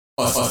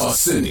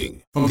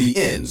Ascending from the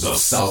ends of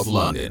South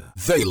London,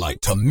 they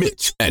like to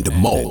mitch and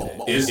moan.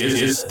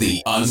 It's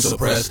the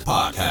Unsuppressed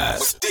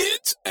Podcast.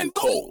 Dids and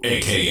Cole,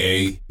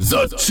 a.k.a.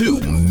 the Two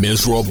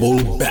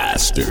Miserable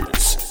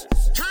Bastards.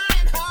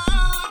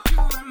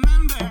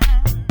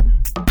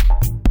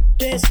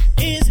 This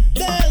is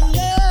the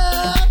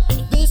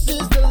love. This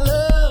is the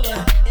love.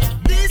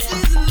 This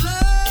is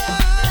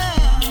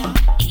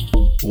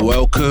love.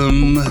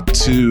 Welcome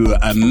to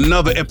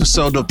another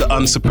episode of the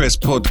Unsuppressed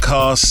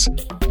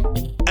Podcast.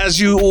 As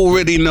you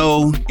already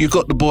know, you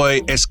got the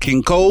boy S.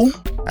 King Cole.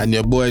 And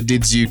your boy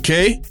Dids UK,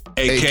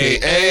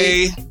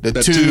 a.k.a.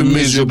 the Two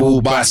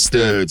Miserable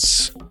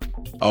Bastards.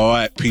 All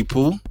right,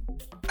 people.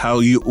 How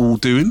you all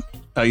doing?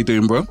 How you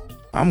doing, bro?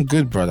 I'm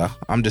good, brother.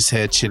 I'm just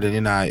here chilling,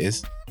 you know how it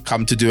is.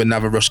 Come to do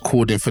another rush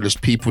recording for those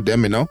people,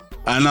 them, you know?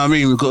 And I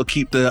mean, we've got to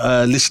keep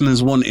the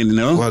listeners wanting, you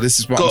know? Well, this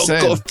is what I'm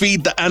saying. Got to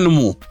feed the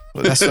animal.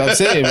 Well, that's what I'm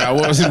saying, man. I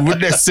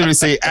wouldn't necessarily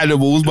say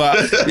animals,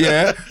 but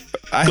yeah.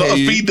 Got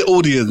to feed the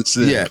audience.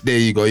 Yeah, there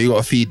you go. You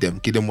got to feed them.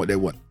 Give them what they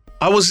want.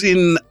 I was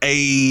in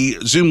a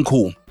Zoom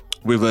call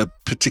with a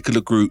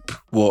particular group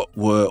what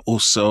were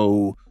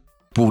also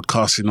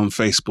broadcasting on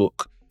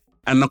Facebook.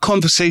 And the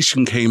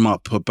conversation came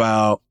up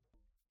about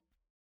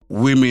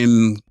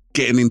women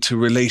getting into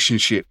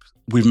relationships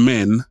with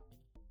men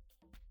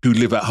who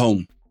live at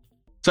home.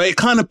 So it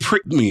kind of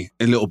pricked me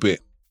a little bit.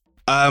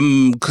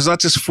 Because I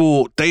just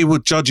thought they were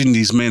judging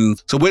these men.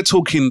 So we're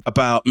talking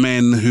about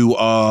men who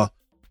are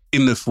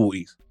in their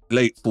 40s,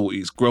 late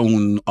 40s,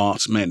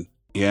 grown-ass men,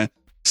 yeah?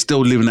 Still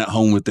living at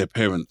home with their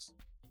parents.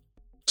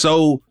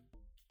 So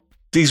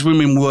these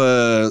women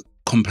were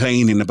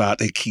complaining about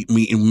they keep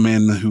meeting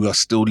men who are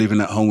still living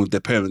at home with their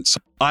parents.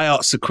 I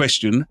asked the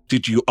question,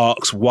 did you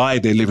ask why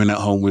they're living at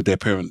home with their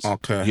parents?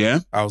 Okay. Yeah?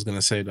 I was going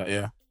to say that,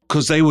 yeah.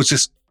 Because they were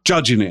just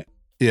judging it.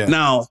 Yeah.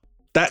 Now,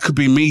 that could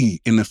be me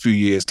in a few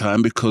years'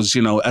 time because,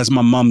 you know, as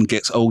my mum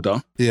gets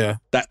older, yeah,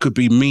 that could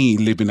be me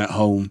living at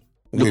home,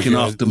 looking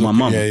after my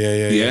mum.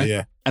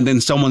 Yeah. And then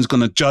someone's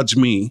going to judge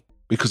me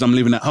because I'm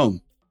living at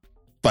home.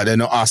 But they're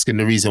not asking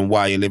the reason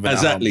why you're living at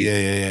home. Exactly.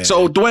 Yeah.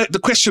 So the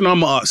question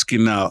I'm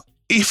asking now,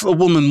 if a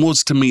woman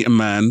was to meet a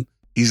man,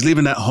 he's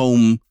living at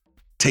home,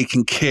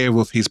 taking care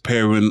of his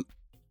parent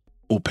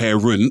or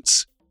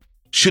parents,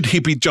 should he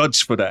be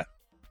judged for that?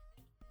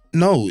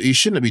 No, he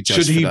shouldn't be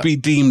judged Should he be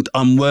deemed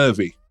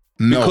unworthy?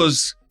 No.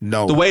 Because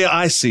the way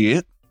I see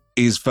it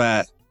is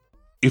that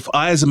if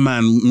I as a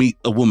man meet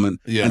a woman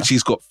and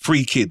she's got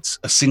 3 kids,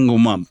 a single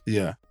mum,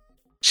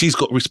 she's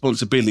got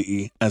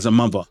responsibility as a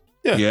mother.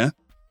 Yeah.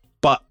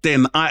 But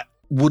then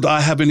would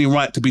I have any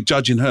right to be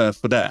judging her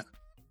for that?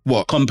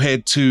 What?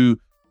 Compared to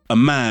a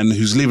man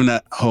who's living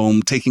at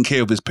home, taking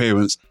care of his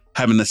parents,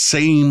 having the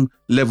same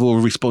level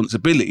of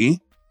responsibility.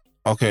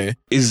 Okay.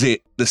 Is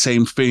it the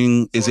same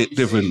thing? Is it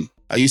different?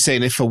 Are you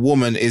saying if a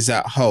woman is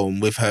at home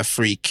with her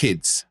 3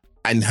 kids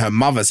in her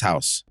mother's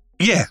house?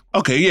 Yeah.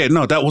 Okay. Yeah.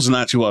 No, that wasn't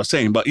actually what I was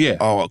saying, but yeah.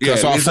 Oh, okay.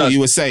 So I thought you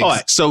were saying. All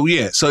right. So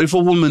yeah. So if a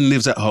woman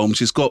lives at home,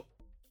 she's got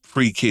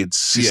 3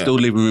 kids, she's still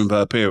living with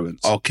her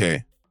parents.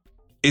 Okay.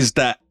 Is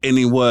that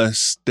any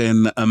worse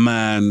than a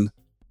man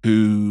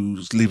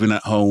who's living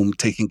at home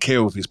taking care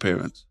of his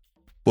parents?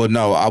 Well,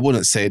 no, I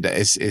wouldn't say that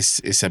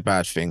it's a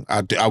bad thing.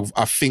 I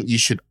think you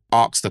should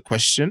ask the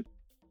question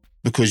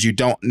because you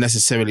don't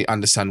necessarily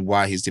understand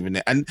why he's doing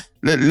it. And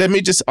let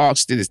me just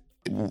ask this.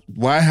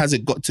 Why has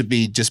it got to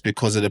be just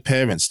because of the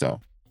parents,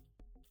 though?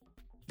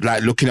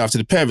 Like looking after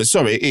the parents.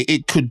 Sorry,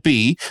 it could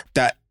be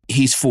that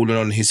he's fallen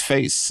on his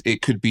face.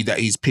 It could be that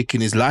he's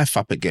picking his life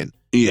up again.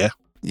 Yeah.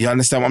 You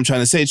understand what I'm trying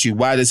to say to you?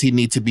 Why does he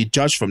need to be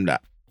judged from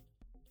that?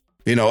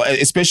 You know,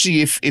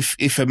 especially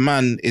if a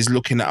man is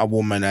looking at a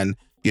woman and,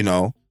 you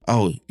know,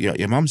 oh, you're at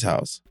your mum's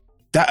house.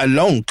 That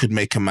alone could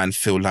make a man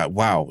feel like,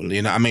 wow,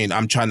 you know what I mean?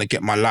 I'm trying to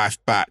get my life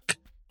back.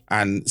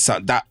 And so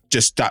that,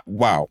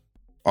 wow.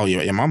 Oh, you're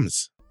at your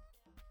mum's.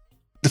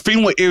 The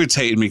thing what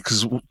irritated me,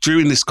 because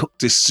during this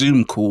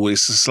Zoom call,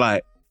 it's just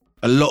like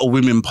a lot of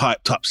women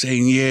piped up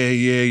saying, yeah,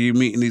 you're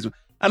meeting these.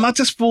 And I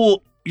just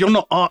thought, you're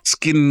not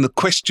asking the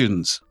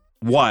questions.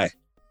 Why?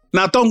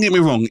 Now, don't get me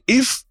wrong.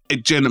 If a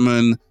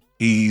gentleman,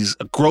 he's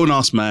a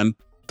grown-ass man,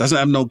 doesn't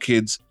have no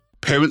kids,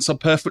 parents are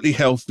perfectly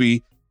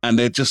healthy, and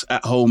they're just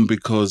at home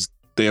because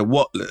they're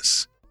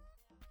whatless,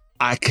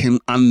 I can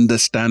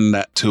understand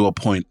that to a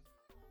point.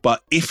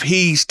 But if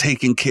he's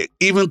taking care,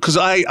 even because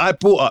I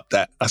brought up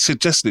that, I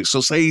suggested it. So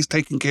say he's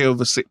taking care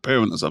of a sick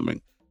parent or something,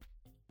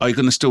 are you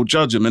going to still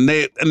judge him? And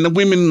the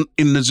women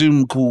in the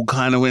Zoom call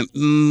kind of went,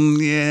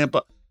 yeah,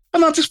 but.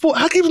 And I just thought,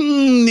 how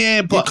can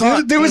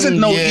but there isn't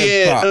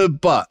no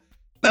but.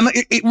 And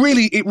it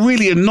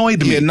really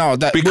annoyed me. Yeah, no,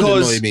 that would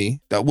annoy me.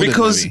 That would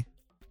annoy me.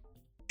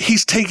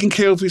 He's taking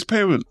care of his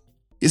parent.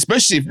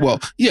 Especially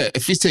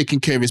if he's taking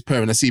care of his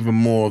parent, that's even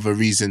more of a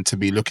reason to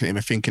be looking at him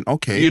and thinking,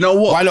 okay, you know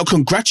what? Why not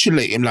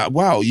congratulate him? Like,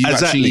 wow, you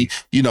actually,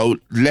 you know,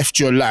 left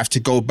your life to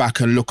go back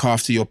and look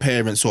after your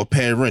parents or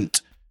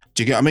parent.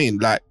 Do you get what I mean?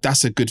 Like,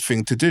 that's a good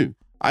thing to do.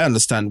 I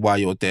understand why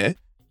you're there.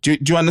 Do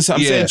you understand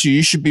what I'm saying to you?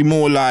 You should be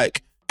more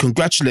like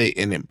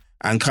congratulating him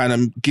and kind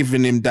of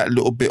giving him that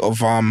little bit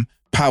of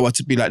power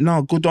to be like,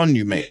 no, good on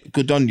you, mate.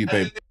 Good on you,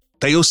 babe.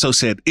 They also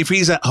said, if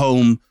he's at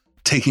home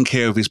taking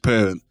care of his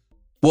parent,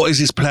 what is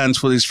his plans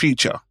for his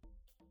future?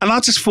 And I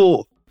just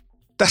thought,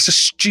 that's a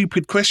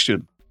stupid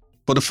question.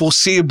 For the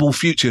foreseeable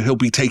future, he'll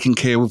be taking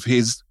care of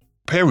his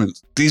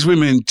parents. These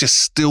women just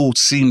still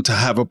seem to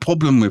have a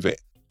problem with it.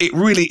 It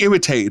really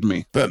irritated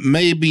me. But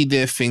maybe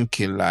they're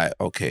thinking like,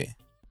 okay,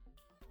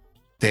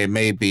 there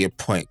may be a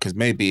point, because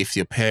maybe if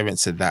your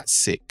parents are that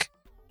sick,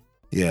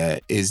 yeah,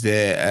 is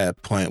there a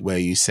point where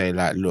you say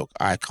like, look,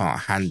 I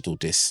can't handle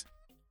this.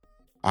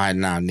 I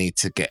now need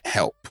to get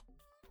help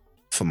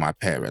for my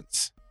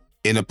parents.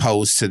 In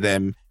opposed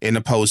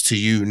to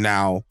you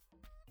now,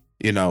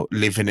 you know,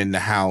 living in the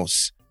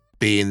house,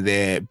 being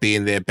there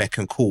beck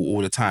and call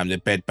all the time. They're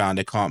bedbound,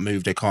 they can't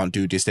move, they can't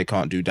do this, they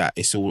can't do that.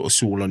 It's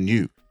all on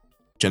you.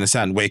 Do you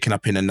understand? Waking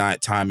up in the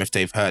night time if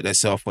they've hurt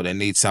themselves or they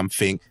need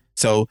something.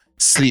 So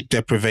sleep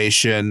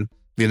deprivation,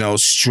 you know,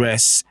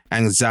 stress,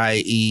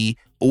 anxiety,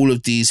 all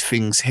of these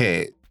things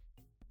here.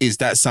 Is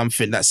that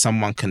something that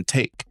someone can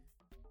take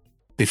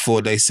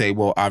before they say,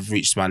 well, I've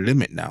reached my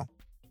limit now?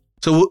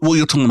 So what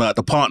you're talking about,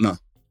 the partner?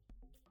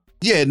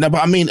 Yeah, no,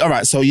 but I mean, all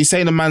right, so you're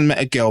saying a man met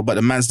a girl, but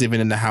the man's living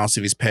in the house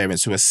of his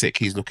parents who are sick.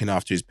 He's looking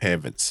after his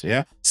parents,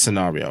 yeah?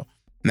 Scenario.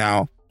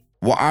 Now,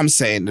 what I'm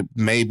saying,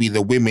 maybe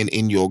the women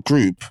in your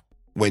group,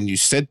 when you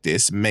said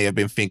this, may have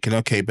been thinking,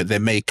 okay, but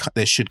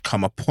there should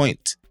come a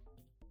point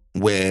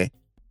where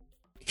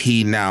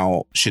he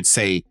now should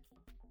say,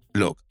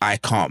 look, I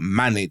can't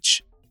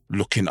manage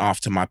looking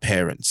after my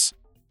parents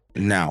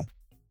now.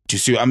 Do you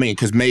see what I mean?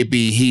 Because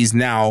maybe he's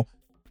now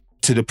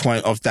to the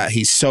point of that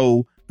he's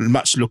so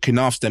much looking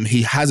after them,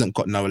 he hasn't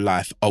got no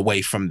life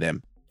away from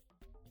them.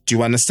 Do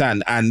you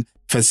understand? And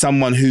for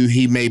someone who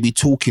he may be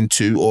talking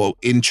to or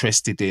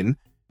interested in,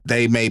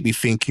 they may be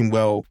thinking,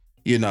 well,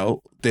 you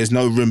know, there's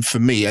no room for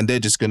me, and they're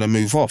just going to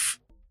move off.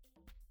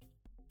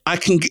 I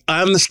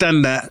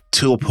understand that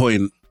to a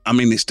point. I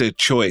mean, it's their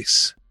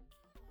choice,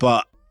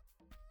 but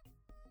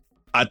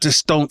I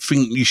just don't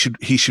think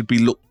he should be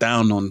looked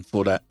down on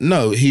for that.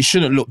 No, he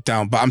shouldn't look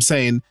down, but I'm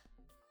saying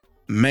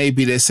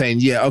maybe they're saying,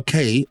 yeah,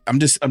 okay, I'm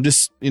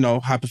just, you know,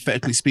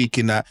 hypothetically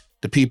speaking, that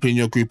the people in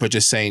your group are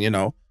just saying, you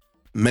know,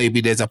 maybe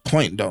there's a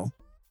point though.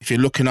 If you're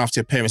looking after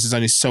your parents, there's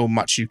only so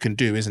much you can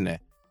do, isn't there?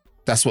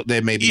 That's what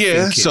they may be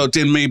thinking. So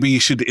then maybe you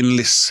should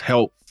enlist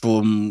help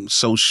from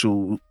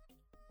social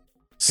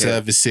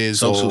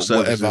services or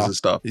whatever and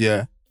stuff.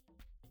 Yeah.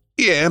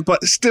 Yeah,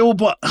 but still,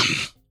 do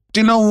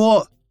you know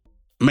what?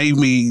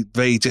 Maybe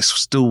they just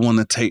still want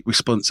to take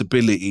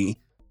responsibility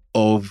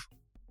of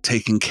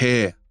taking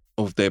care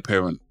of their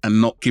parent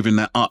and not giving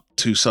that up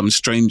to some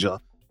stranger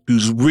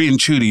who's really and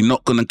truly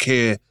not going to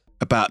care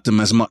about them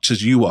as much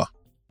as you are.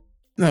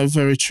 No,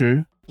 very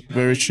true.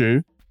 Very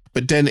true.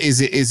 But then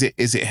is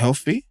it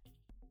healthy?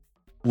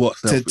 What?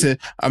 Because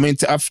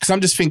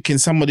I'm just thinking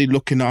somebody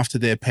looking after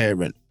their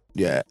parent,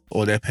 yeah,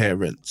 or their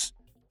parents,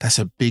 that's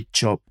a big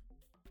job.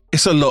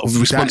 It's a lot of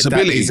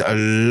responsibility. That is a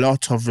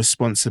lot of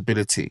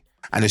responsibility.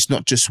 And it's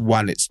not just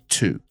one, it's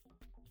two.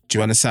 Do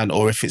you understand?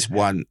 Or if it's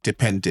one,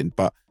 depending.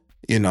 But,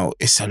 you know,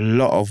 it's a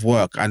lot of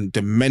work, and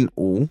the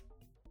mental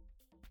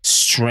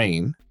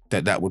strain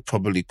that would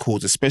probably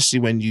cause, especially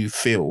when you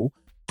feel,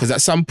 because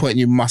at some point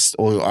you must,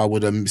 or I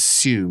would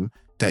assume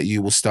that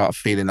you will start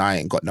feeling I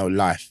ain't got no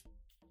life.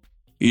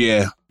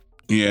 Yeah.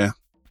 You know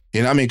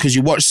what I mean?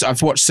 Because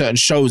I've watched certain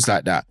shows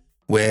like that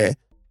where,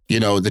 you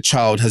know, the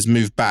child has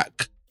moved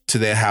back to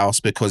their house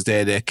because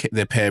they're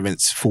their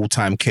parents'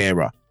 full-time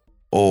carer,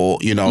 or,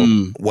 you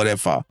know,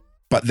 whatever.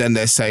 But then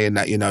they're saying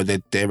that, you know,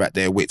 they're at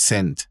their wit's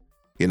end.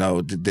 You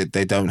know,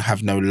 they don't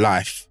have no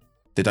life.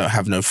 They don't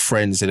have no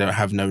friends. They don't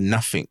have no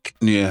nothing.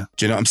 Yeah.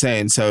 Do you know what I'm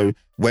saying? So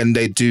when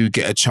they do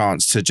get a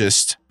chance to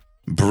just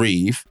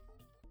breathe,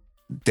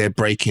 they're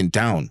breaking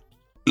down.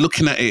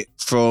 Looking at it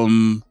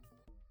from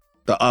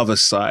the other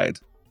side,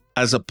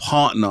 as a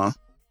partner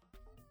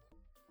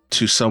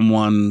to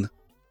someone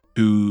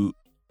who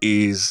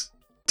is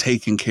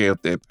taking care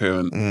of their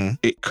parent,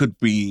 it could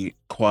be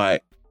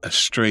quite a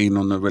strain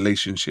on the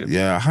relationship.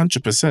 Yeah,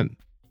 100%.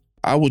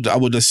 I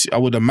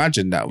would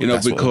imagine that. You know,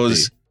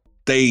 because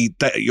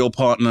your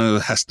partner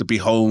has to be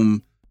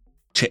home,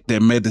 check their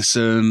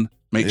medicine,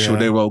 make sure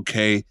they're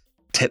okay,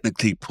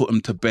 technically put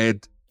them to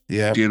bed.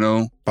 Yeah, you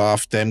know,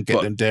 bath them,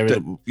 get them there.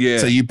 Yeah.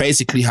 So you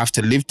basically have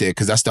to live there,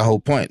 because that's the whole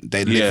point.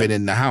 They're living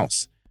in the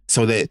house,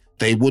 so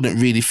they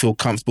wouldn't really feel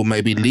comfortable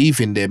maybe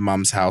leaving their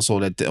mum's house or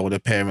their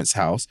parents'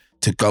 house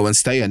to go and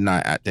stay a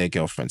night at their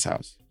girlfriend's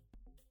house.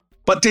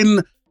 But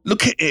then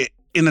look at it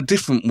in a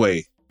different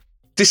way.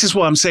 This is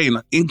what I'm saying.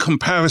 In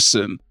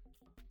comparison,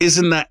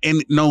 isn't that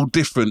no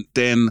different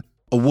than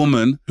a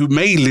woman who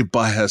may live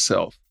by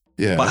herself,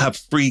 but have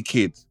 3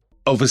 kids?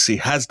 Obviously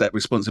has that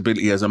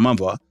responsibility as a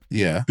mother,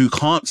 who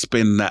can't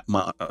spend that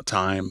much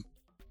time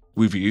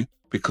with you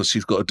because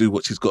she's got to do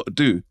what she's got to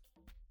do.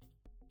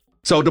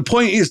 So the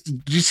point is,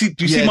 do you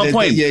see my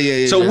point?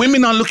 Yeah. So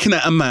women are looking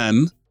at a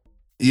man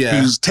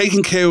who's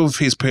taking care of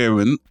his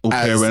parent or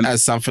parent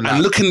as something and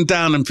like, looking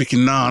down and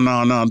thinking,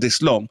 nah,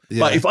 this long.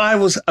 Yeah. But if I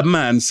was a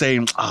man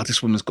saying,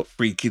 this woman's got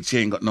 3 kids, she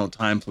ain't got no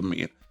time for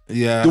me.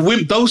 yeah.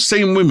 Those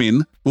same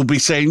women will be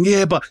saying,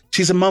 yeah, but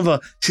she's a mother.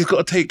 She's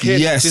got to take care.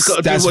 Yes, she's got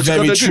to that's do what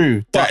very she's got to true.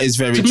 do. That But is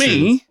very to true.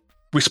 me,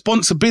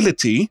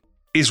 responsibility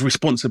is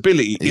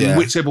responsibility in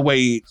whichever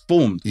way it's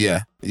formed.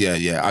 Yeah. I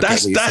get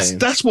what you're saying.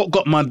 That's what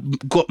got my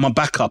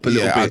back up a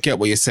little bit. I get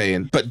what you're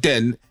saying. But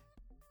then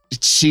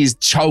she's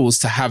chose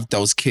to have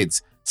those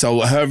kids.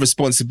 So her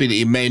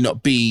responsibility may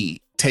not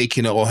be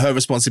taking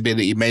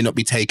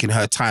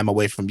her time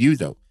away from you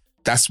though.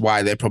 That's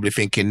why they're probably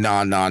thinking,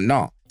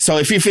 nah. So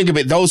if you think of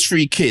it, those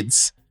 3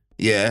 kids,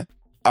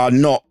 are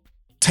not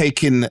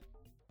taking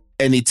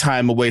any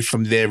time away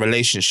from their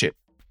relationship.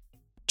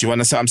 Do you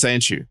understand what I'm saying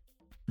to you?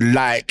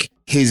 Like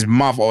his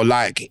mother or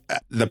like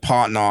the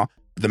partner,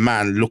 the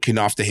man looking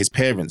after his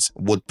parents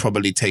would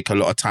probably take a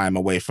lot of time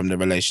away from the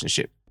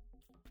relationship.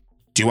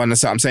 Do you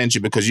understand what I'm saying to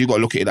you? Because you got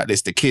to look at it like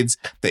this. The kids,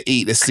 they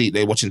eat, they sleep,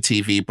 they're watching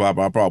TV, blah,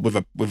 blah, blah.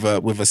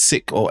 With a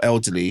sick or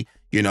elderly,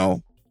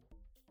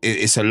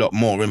 it's a lot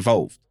more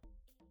involved.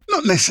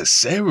 Not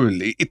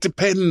necessarily. It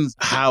depends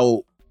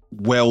how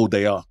well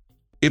they are.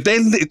 If they're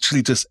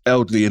literally just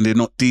elderly and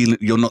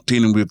you're not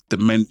dealing with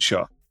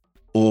dementia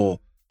or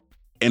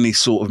any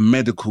sort of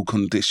medical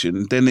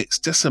condition, then it's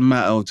just a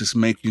matter of just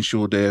making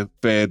sure they're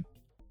fed,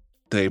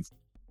 they've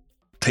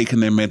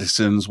taken their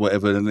medicines,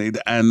 whatever,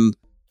 and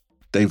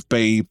they've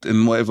bathed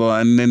and whatever,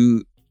 and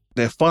then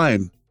they're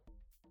fine.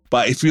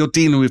 But if you're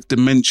dealing with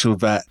dementia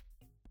that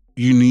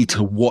you need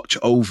to watch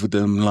over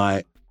them,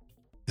 like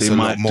It's they a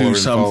might lot more do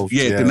some, involved,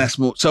 then that's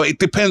more. So it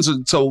depends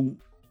on. So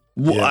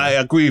Yeah. I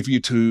agree with you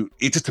too.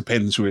 It just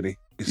depends, really.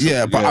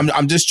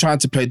 I'm just trying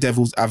to play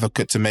devil's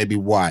advocate to maybe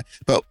why.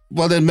 But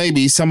then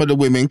maybe some of the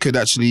women could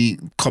actually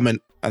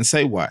comment and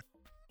say why.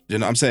 You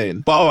know what I'm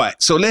saying? But all right.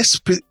 So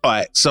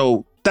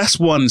that's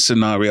one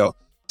scenario.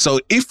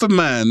 So if a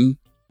man,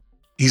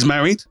 he's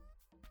married,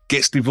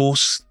 gets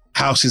divorced,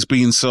 house is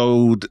being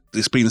sold,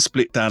 it's being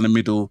split down the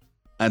middle,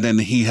 and then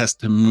he has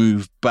to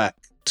move back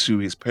to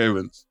his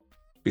parents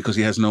because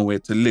he has nowhere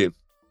to live.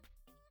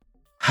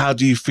 How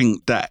do you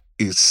think that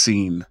is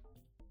seen?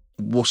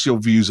 What's your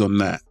views on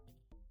that?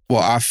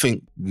 Well, I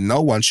think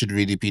no one should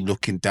really be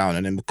looking down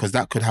on him because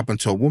that could happen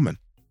to a woman.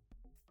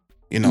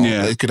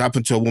 It could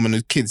happen to a woman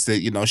with kids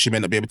that, she may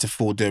not be able to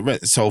afford their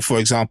rent. So, for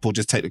example,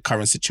 just take the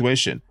current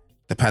situation,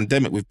 the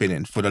pandemic we've been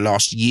in for the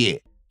last year.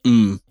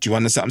 Do you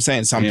understand what I'm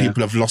saying? Some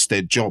people have lost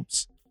their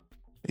jobs.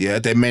 Yeah,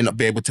 they may not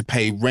be able to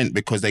pay rent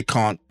because they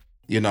can't,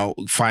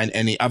 find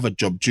any other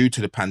job due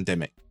to the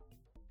pandemic.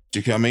 Do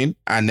you get what I mean?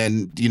 And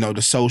then,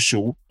 the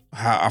social,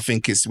 I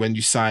think it's when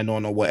you sign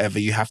on or whatever,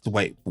 you have to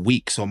wait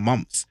weeks or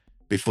months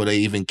before they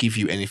even give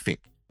you anything.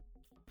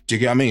 Do you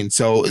get what I mean?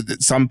 So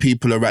some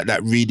people are at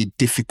that really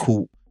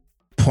difficult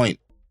point.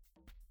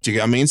 Do you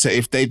get what I mean? So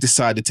if they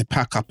decided to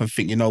pack up and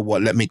think, you know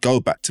what, let me go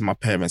back to my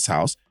parents'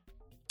 house,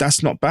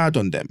 that's not bad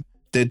on them.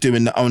 They're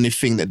doing the only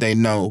thing that they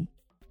know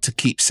to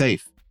keep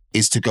safe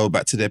is to go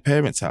back to their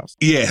parents' house.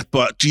 Yeah,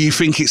 but do you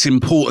think it's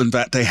important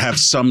that they have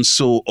some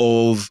sort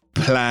of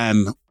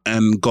plan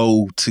and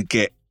goal to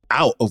get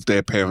out of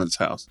their parents'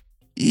 house?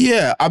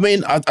 Yeah, I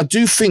mean, I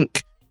do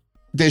think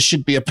there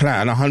should be a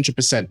plan,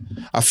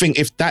 100%. I think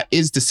if that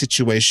is the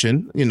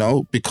situation,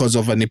 because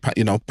of any,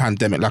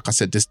 pandemic, like I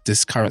said,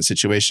 this current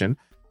situation,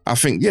 I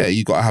think,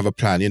 you got to have a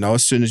plan.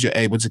 As soon as you're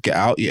able to get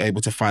out, you're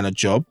able to find a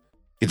job.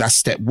 That's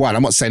step one.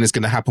 I'm not saying it's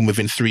going to happen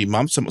within 3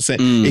 months. I'm not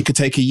saying it could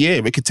take a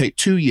year. It could take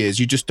 2 years.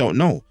 You just don't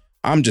know.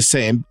 I'm just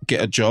saying,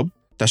 get a job.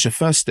 That's your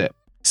first step.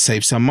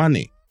 Save some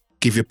money.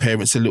 Give your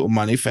parents a little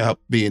money for help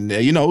being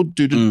there.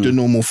 Do the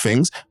normal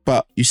things,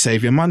 but you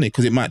save your money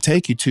because it might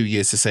take you 2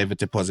 years to save a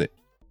deposit.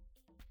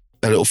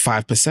 A little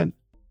 5%.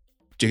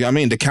 Do you get what I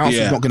mean? The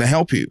council's not going to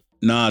help you.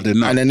 Nah, they're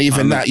not. And then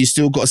even that, you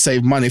still got to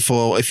save money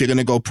for, if you're going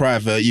to go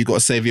private, you got to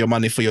save your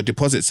money for your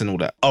deposits and all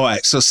that. All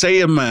right. So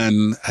say a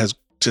man has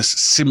just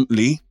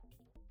simply,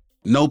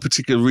 no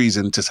particular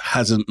reason, just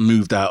hasn't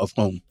moved out of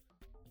home.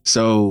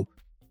 So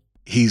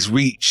he's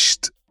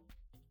reached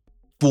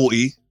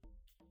 40,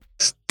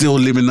 still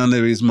living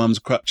under his mum's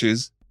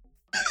crutches.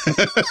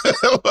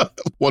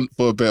 Want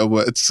for a better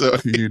word, so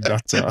you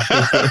nutter.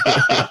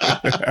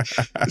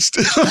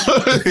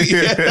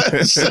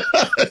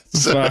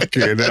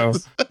 Fucking hell.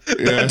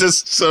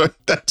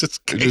 That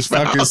just came just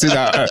fucking out. see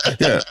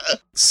that.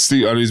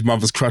 Sleep on his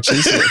mother's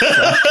crutches.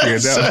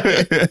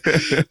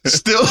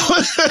 Still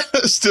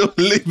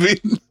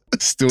living.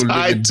 Still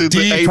tied living to the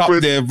deep apron.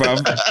 up there, bruv.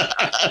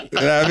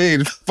 You know what I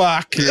mean?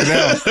 Fucking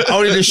hell.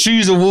 Only the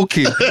shoes are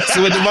walking.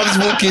 So when the mum's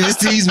walking,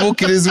 he's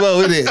walking as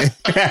well, isn't it?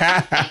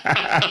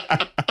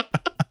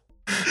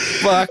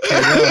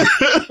 Fucking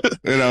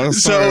hell.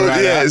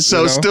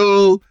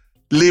 Still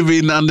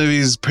living under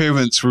his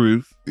parents'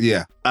 roof.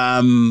 Yeah.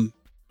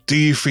 Do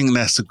you think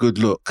that's a good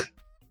look?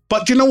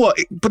 But you know what?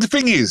 But the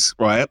thing is,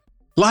 right?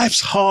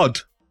 Life's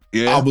hard.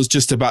 Yeah. I was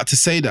just about to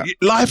say that.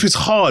 Life is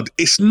hard.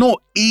 It's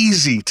not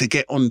easy to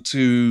get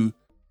onto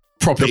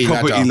property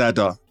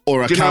ladder.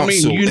 or a Do you know what I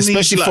mean? council, You need,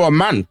 especially like- for a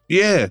man.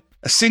 Yeah,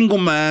 a single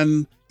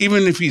man,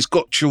 even if he's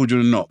got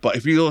children or not, but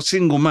if you're a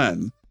single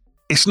man,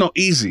 it's not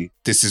easy.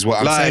 This is what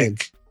I'm saying.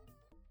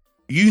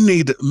 You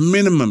need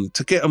minimum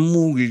to get a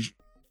mortgage.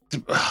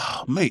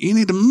 Mate, you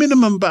need a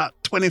minimum about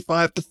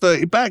 25 to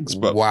 30 bags,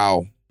 bro.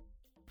 Wow.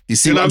 You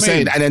see You know what I'm what I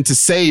mean? saying? And then to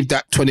save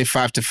that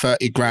 25 to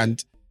 30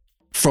 grand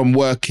from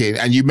working,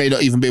 and you may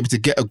not even be able to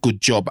get a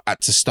good job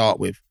to start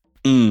with.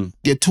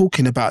 You're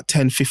talking about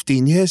 10,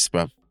 15 years,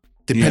 bro.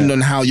 Depending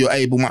on how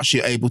much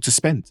you're able to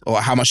spend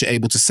or how much you're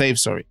able to save,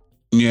 sorry.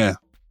 Yeah.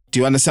 Do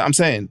you understand what I'm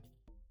saying?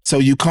 So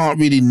you can't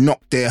really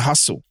knock their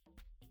hustle.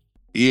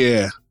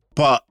 Yeah.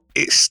 But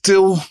it's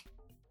still,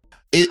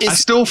 I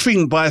still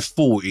think by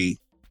 40,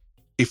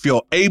 if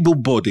you're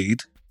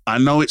able-bodied, I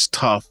know it's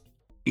tough,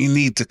 you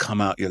need to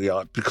come out your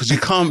yard because you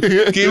can't,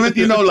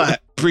 you know, like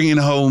bringing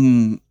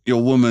home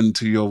your woman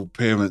to your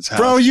parents' house.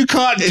 Bro, you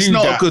can't do that. It's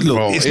not a good look.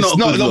 Bro. It's not a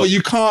good look.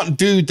 You can't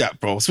do that,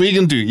 bro. So what are you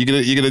gonna do?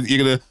 You're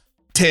gonna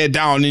tear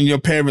down in your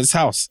parents'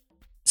 house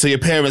so your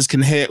parents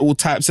can hear all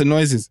types of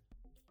noises.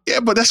 Yeah,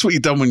 but that's what you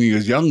done when you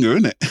was younger,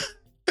 innit?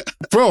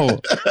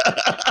 Bro.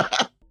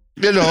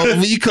 You know,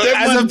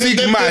 as a big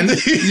man,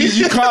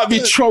 you can't be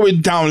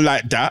throwing down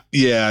like that.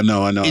 Yeah, I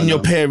know. In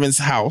your parents'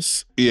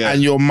 house,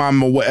 and your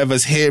mum or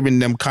whatever's hearing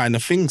them kind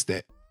of things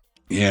there.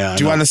 Yeah,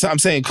 do you understand what I'm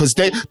saying? Because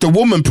the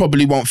woman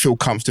probably won't feel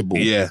comfortable.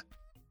 Yeah,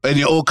 and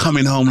you're all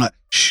coming home like,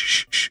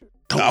 shh.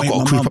 I've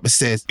got to creep up the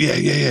stairs.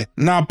 Yeah.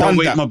 Nah, don't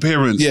wake my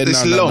parents. Yeah,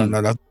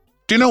 no.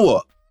 Do you know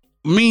what?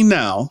 Me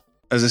now,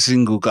 as a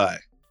single guy,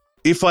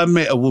 if I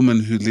met a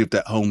woman who lived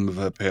at home with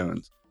her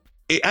parents,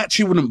 it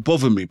actually wouldn't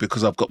bother me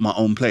because I've got my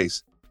own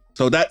place.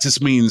 So that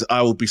just means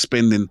I will be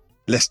spending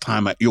less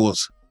time at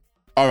yours.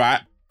 All right.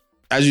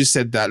 As you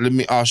said that, let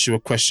me ask you a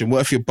question.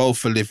 What if you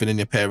both are living in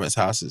your parents'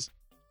 houses?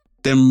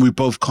 Then we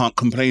both can't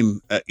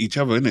complain at each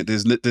other, innit?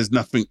 There's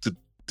nothing to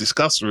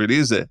discuss, really,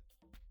 is there?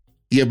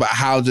 Yeah, but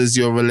how does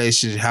your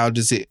relationship, how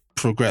does it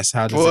progress?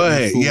 How does it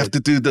move forward? You have to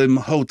do them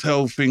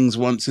hotel things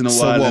once in a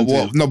while.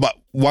 What? No, but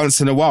once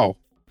in a while.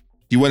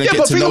 You want to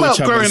get to know each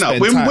other and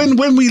spend time.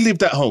 When we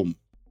lived at home,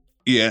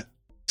 yeah.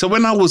 So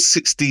when I was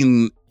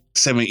 16,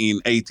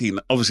 17, 18,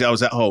 obviously I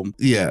was at home.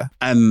 Yeah.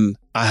 And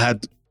I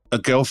had a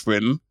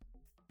girlfriend.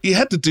 You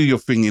had to do your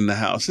thing in the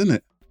house,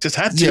 innit? Just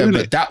had to, innit?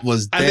 But that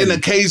was then. And then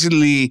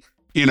occasionally,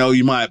 you know,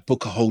 you might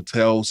book a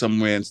hotel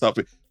somewhere and stuff.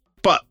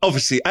 But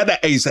obviously at that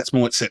age, that's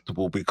more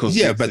acceptable because...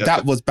 Yeah, but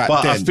that was back then.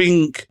 But I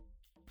think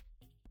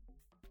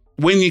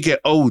when you get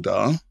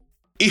older,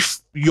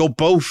 if you're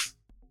both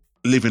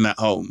living at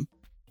home,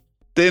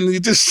 then you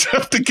just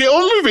have to get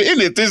on with it,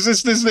 innit?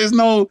 There's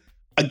no...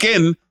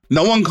 Again,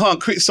 no one can't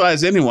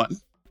criticize anyone.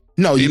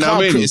 No, you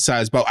can't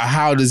criticize, but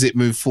how does it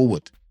move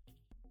forward?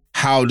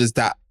 How does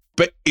that...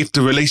 But if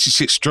the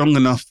relationship's strong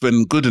enough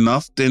and good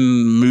enough, then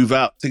move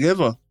out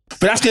together.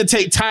 But that's going to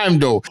take time,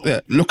 though.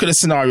 Look at the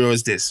scenario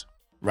as this,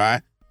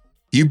 right?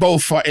 You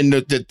both are in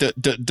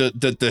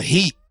the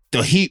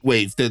heat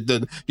wave.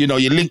 You know,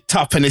 you're linked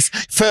up and it's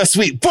first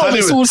week. Bro,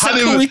 it's all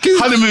honeymoon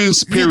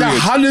period. The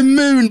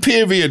honeymoon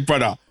period,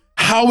 brother.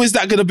 How is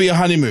that going to be a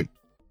honeymoon?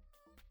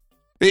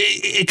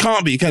 It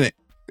can't be, can it?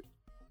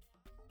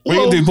 What are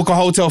you going to do? Book a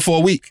hotel for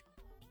a week?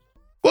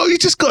 Well, you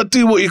just got to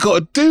do what you got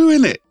to do,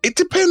 innit? It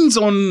depends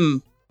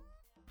on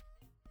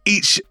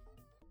each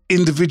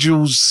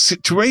individual's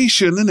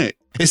situation, innit?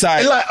 It's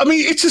like, I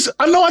mean, it's just,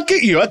 I know, I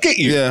get you.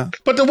 Yeah.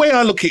 But the way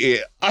I look at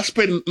it, I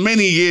spent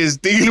many years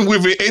dealing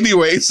with it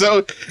anyway,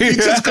 so you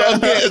just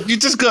got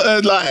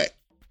to like...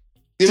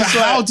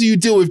 How do you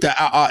deal with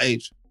that at our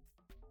age?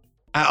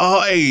 At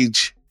our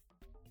age...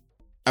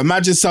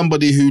 Imagine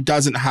somebody who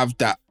doesn't have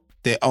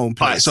their own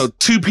place. All right, so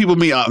two people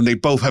meet up and they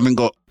both ain't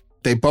got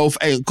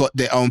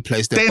their own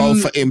place. They're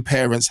both in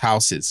parents'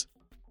 houses.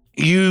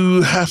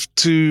 You have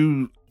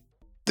to...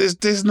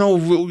 There's no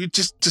rule. You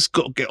just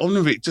got to get on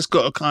with it. Just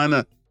got to kind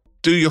of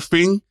do your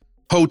thing.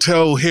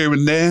 Hotel here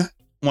and there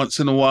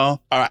once in a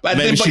while. All right,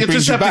 maybe she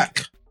brings you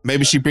back.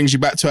 Maybe she brings you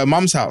back to her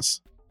mum's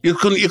house. You're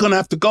gonna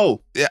have to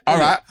go. Yeah, all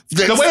right.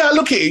 The way I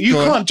look at it, you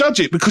can't judge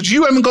it because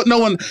you haven't got no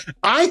one.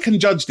 I can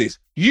judge this.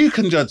 You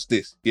can judge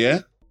this, yeah?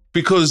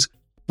 Because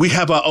we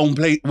have our own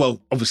place. Well,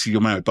 obviously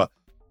you're married, but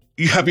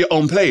you have your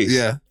own place.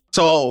 Yeah.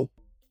 So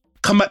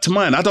come back to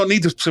mine. I don't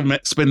need to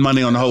spend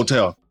money on a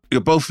hotel.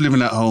 You're both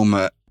living at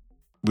home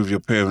with your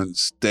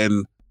parents.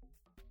 Then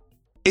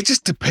it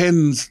just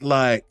depends,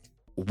 like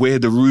where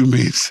the room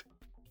is.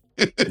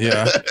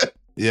 Yeah.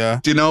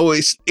 Do you know?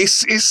 It's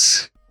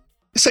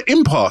an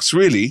impasse,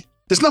 really.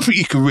 There's nothing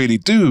you can really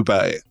do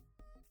about it.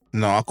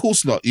 No, of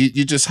course not.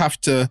 You just have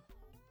to,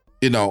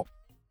 you know,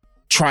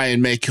 try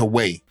and make a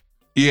way.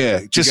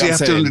 Yeah, you just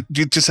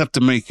have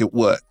to make it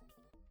work.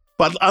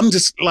 But I'm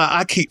just like,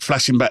 I keep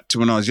flashing back to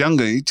when I was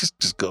younger. You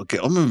just got to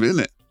get on with it,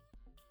 innit?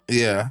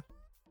 Yeah.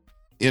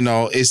 You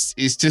know, it's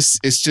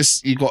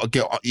just you got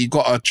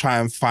to try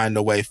and find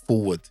a way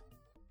forward.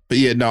 But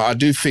yeah, no, I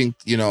do think,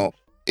 you know,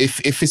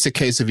 if it's a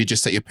case of you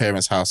just at your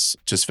parents' house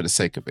just for the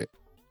sake of it,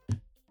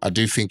 I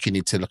do think you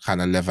need to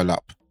kind of level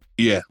up.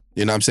 Yeah.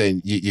 You know what I'm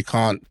saying? You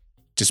can't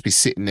just be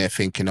sitting there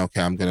thinking,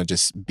 okay, I'm going to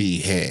just be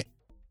here.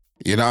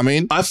 You know what I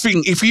mean? I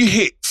think if you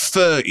hit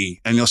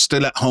 30 and you're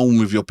still at home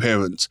with your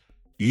parents,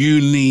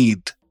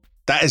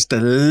 that is the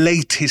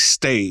latest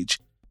stage.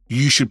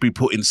 You should be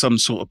putting some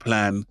sort of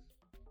plan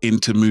in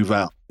to move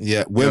out.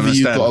 Yeah, whether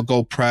you've got to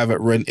go private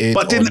rented.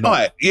 But then, all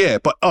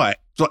right.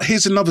 So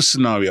here's another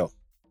scenario.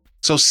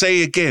 So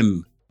say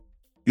again,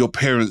 your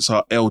parents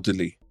are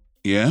elderly,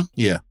 yeah?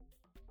 Yeah.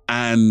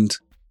 And,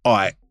 all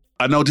right,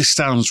 I know this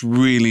sounds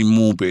really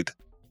morbid,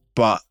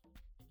 but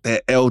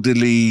they're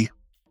elderly,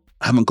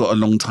 haven't got a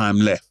long time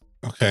left.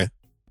 Okay.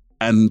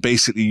 And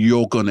basically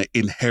you're going to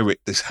inherit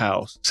this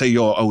house. Say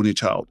you're an only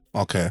child.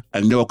 Okay.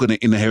 And you're going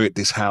to inherit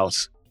this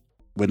house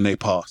when they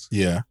pass.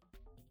 Yeah.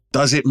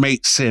 Does it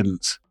make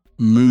sense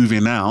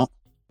moving out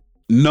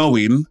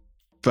knowing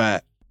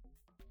that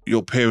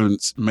your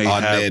parents may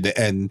have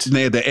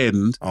near the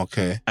end?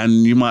 Okay.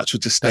 And you might as well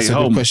just stay That's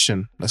home? A good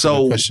question. That's a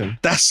good question.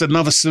 That's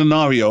another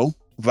scenario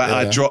that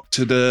I dropped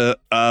to the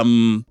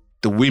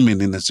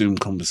women in the Zoom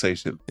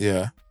conversation.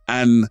 Yeah.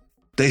 And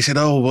they said,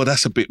 oh, well,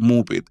 that's a bit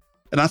morbid.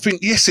 And I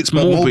think, yes, it's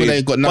morbid,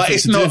 ain't got nothing but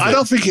it's to do not. with I it.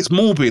 don't think it's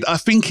morbid. I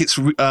think it's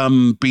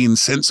being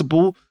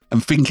sensible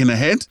and thinking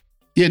ahead.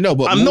 Yeah, no,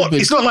 but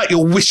It's not like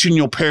you're wishing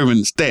your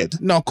parents dead.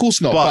 No, of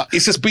course not. But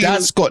it's just being.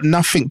 That's got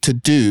nothing to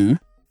do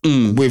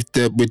with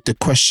the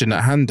question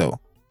at hand, though.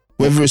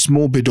 Whether it's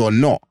morbid or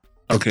not.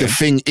 Okay. The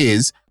thing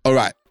is, all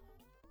right,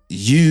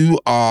 you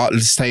are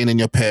staying in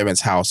your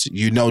parents' house.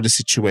 You know the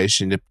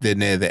situation. They're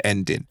near the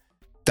ending.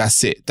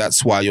 That's it.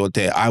 That's why you're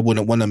there. I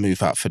wouldn't want to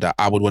move out for that.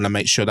 I would want to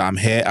make sure that I'm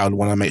here. I would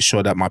want to make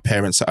sure that my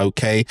parents are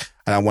okay.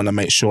 And I want to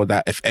make sure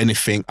that if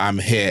anything, I'm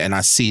here and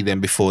I see them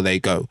before they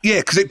go. Yeah,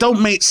 because it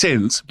don't make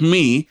sense,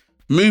 me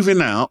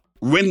moving out,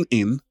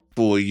 renting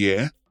for a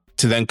year.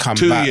 To then come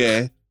 2 back.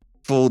 year,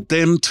 for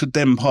them to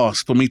then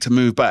pass, for me to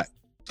move back.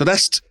 So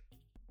that's...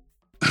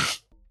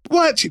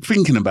 Why actually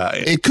thinking about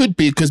it? It could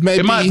be, because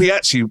maybe... It might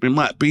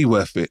be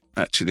worth it,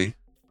 actually.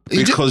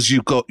 Because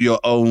you've got your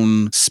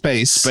own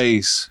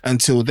space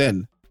until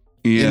then.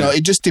 Yeah. You know,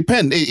 it just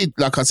depends.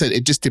 Like I said,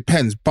 it just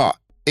depends. But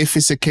if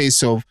it's a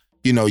case of,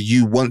 you know,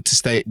 you want to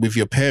stay with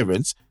your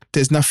parents,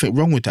 there's nothing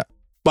wrong with that.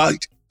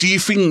 But do you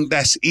think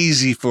that's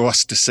easy for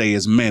us to say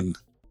as men?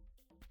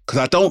 Because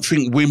I don't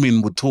think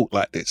women would talk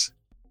like this.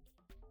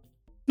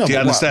 No, do you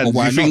understand?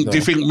 Why do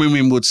you think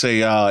women would say,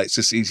 it's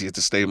just easier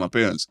to stay with my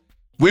parents?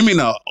 Women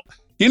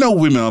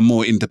are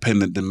more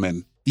independent than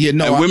men. Yeah,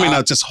 no, and women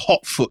are just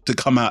hot foot to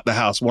come out the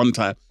house one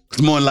time.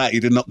 It's more likely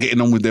they're not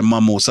getting on with their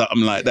mum or something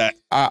like that.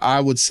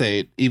 I would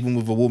say, even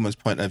with a woman's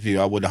point of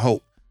view, I would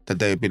hope that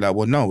they would be like,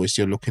 well, no, it's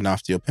you're looking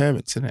after your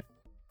parents, isn't it?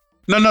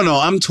 No.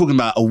 I'm talking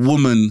about a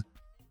woman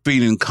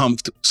feeling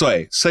comfortable.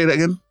 Sorry, say that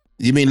again?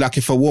 You mean like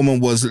if a woman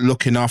was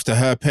looking after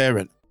her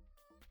parent?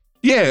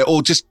 Yeah,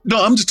 or just...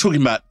 No, I'm just talking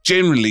about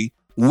generally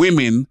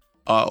women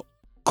are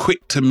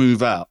quick to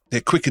move out. They're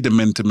quicker than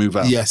men to move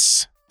out.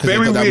 Yes.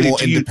 Very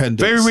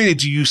rarely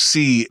do you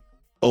see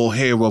or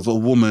hear of a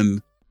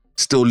woman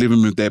still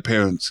living with their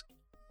parents,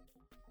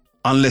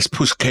 unless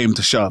push came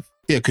to shove.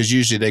 Yeah, because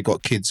usually they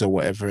got kids or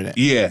whatever in it.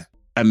 Yeah,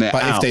 and they're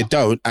But out. if they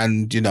don't,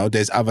 and you know,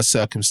 there's other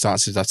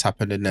circumstances that's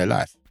happened in their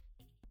life.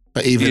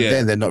 But even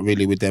then, they're not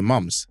really with their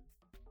mums,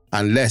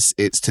 unless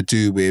it's to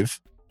do with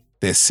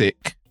they're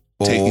sick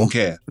or taking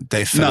care.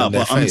 They fell on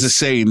their but I'm face. just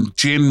saying.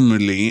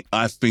 Generally,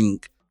 I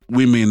think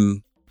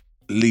women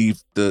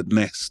leave the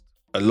nest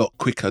a lot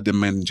quicker than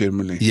men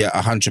generally. Yeah,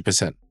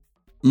 100%.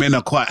 Men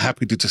are quite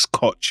happy to just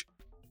cotch.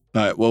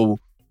 Like,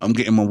 well, I'm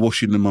getting my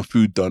washing and my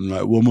food done.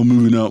 Like, what am I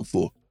moving out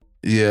for?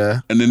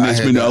 Yeah. And then next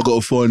minute, I got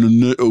to find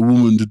a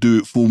woman to do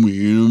it for me.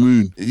 You know what I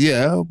mean?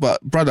 Yeah,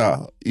 but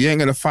brother, you ain't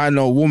going to find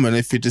no woman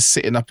if you're just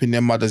sitting up in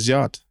your mother's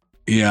yard.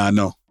 Yeah, I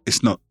know.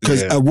 It's not.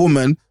 Because a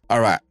woman, all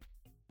right,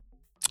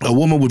 a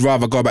woman would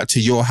rather go back to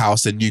your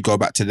house than you go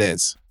back to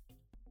theirs.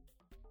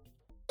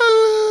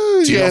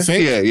 Do you not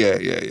think?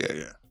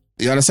 Yeah.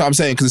 You understand what I'm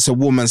saying? Because it's a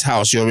woman's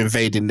house. You're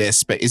invading their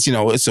space. You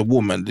know, it's a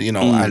woman, you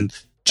know, and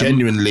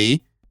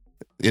genuinely,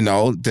 you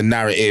know, the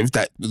narrative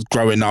that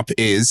growing up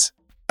is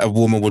a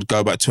woman would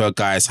go back to her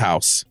guy's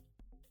house.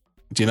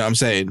 Do you know what I'm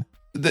saying?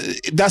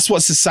 That's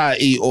what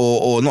society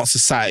or not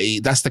society,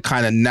 that's the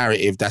kind of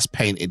narrative that's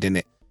painted in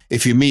it.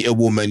 If you meet a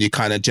woman, you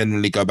kind of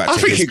generally go back to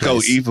his place. I think it go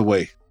either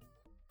way.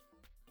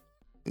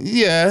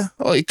 Yeah.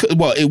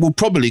 It will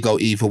probably go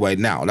either way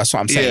now. That's what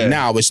I'm saying. Yeah.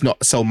 Now it's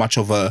not so much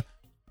of a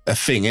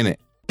thing, innit?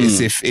 It's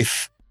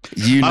if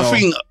you know... I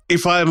think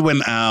if I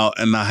went out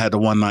and I had a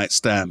one night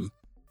stand,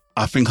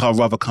 I think I'd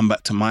rather come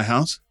back to my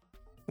house.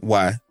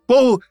 Why?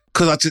 Well,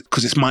 because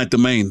it's my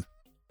domain.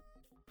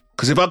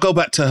 Because if I go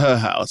back to her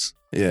house,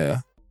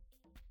 I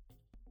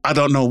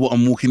don't know what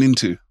I'm walking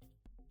into.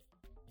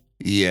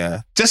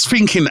 Yeah. Just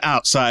thinking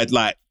outside,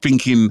 like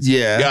thinking,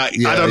 I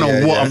don't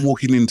know what I'm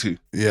walking into.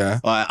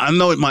 Yeah. I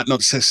know it might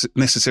not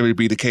necessarily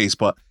be the case,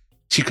 but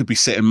she could be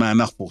setting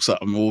man up or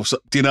something.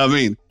 Do you know what I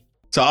mean?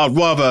 So I'd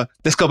rather,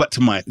 let's go back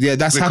to mine. Yeah,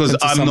 that's because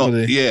I'm somebody.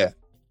 Not, yeah,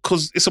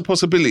 because it's a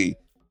possibility.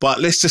 But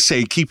let's just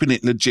say keeping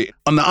it legit.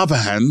 On the other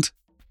hand,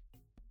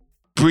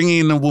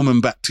 bringing a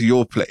woman back to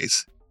your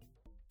place,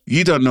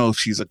 You don't know if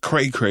she's a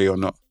cray-cray or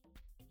not.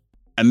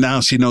 And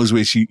now she knows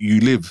where you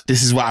live.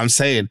 This is what I'm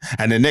saying.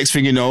 And the next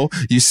thing you know,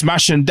 you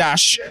smash and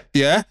dash.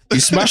 Yeah? You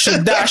smash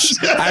and dash.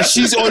 And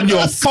she's on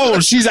your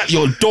phone. She's at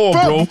your door,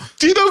 bro.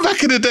 Do you know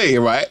back in the day,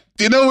 right?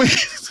 Do you know where...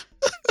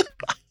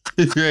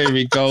 Here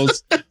he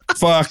goes.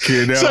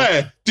 Fucking hell.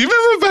 So, do you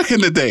remember back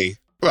in the day,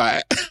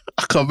 right?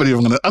 I can't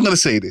believe I'm gonna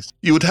say this.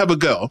 You would have a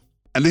girl,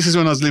 and this is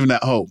when I was living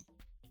at home.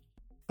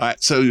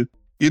 Right? So,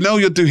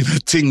 you're doing a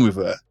thing with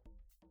her.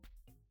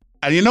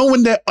 And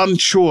when they're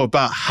unsure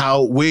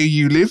about where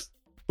you live,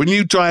 when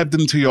you drive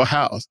them to your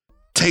house,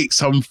 take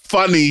some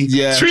funny,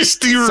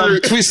 twisty route.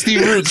 Some twisty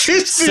routes.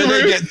 So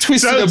they get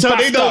twisted and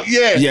backed up.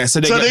 So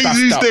they get backed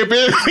use up. their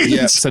bearings.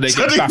 Yeah, so they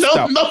get backed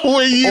up. Know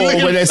where you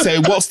live. Or when they say,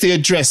 what's the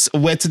address?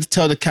 Where to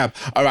tell the cab?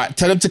 All right,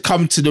 tell them to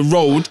come to the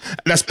road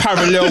that's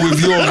parallel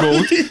with your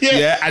road.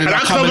 Yeah, and then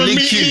I come and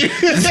link you. Do you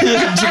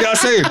get what I'm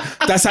saying?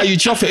 That's how you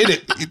chop it,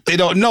 innit? They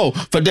don't know.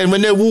 But then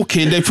when they're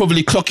walking, they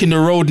probably clock in the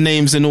road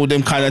names and all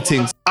them kind of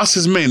things. Us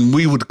as men,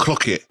 we would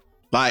clock it.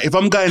 Like, if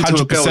I'm going to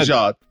 100%. A girl's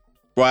yard,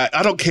 right,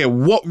 I don't care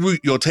what route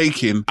you're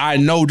taking. I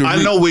know the route.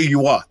 I know where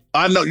you are.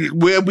 I know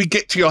where we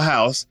get to your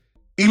house.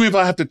 Even if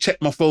I have to check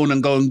my phone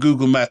and go on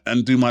Google Maps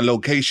and do my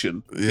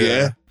location,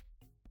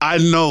 I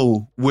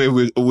know where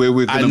we're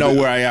going. I know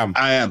where I am.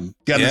 I am.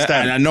 Do you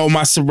understand? And I know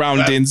my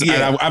surroundings. And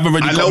I've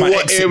already got my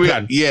exit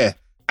plan. Yeah,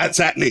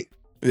 exactly.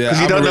 Yeah,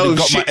 because you don't know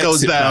if shit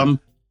goes down.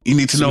 You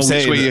need to know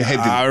which way you're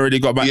heading. I already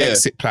got my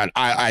exit plan.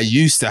 I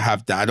used to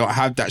have that. I don't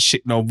have that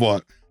shit no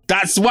more.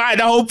 That's why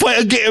the whole point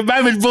of getting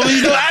married, boy.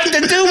 You don't have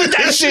to do with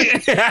that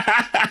shit.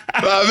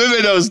 I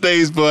remember those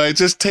days, boy.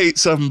 Just take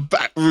some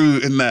back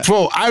route in that.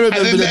 Bro, I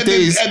remember the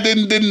days. And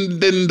then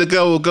the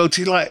girl will go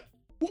to you like,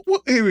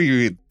 what area are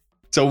you in?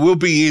 So we'll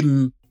be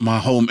in my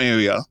home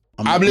area.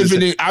 I'm in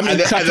Wandsworth. I'm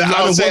in Earthfield.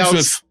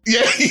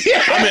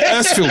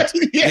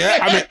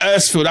 I'm in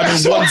Earthfield. I'm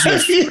in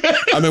Wandsworth.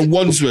 I'm in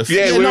Wandsworth.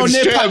 We're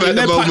near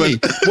Putney.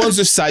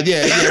 Wandsworth side,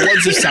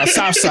 Wandsworth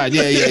south side.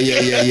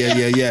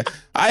 Yeah.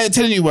 I ain't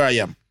telling you where I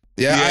am.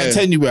 I ain't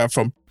telling you where I'm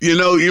from. You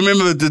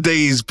remember the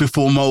days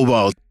before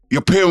mobile?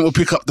 Your parent will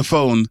pick up the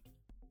phone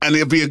and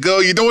it'll be a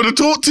girl you don't want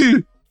to talk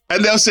to.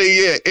 And they'll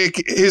say,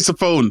 here's the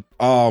phone.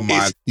 Oh,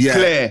 my. It's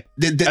Claire.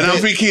 And I'm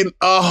thinking,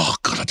 oh,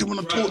 God, I didn't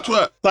want to talk to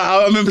her. Like,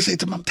 I remember saying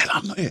to Mum, tell her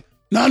I'm not here.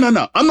 No. I'm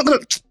not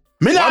going to.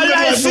 Me not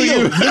lie for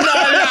you.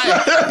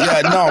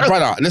 Yeah, no,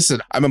 brother.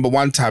 Listen, I remember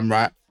one time,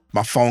 right?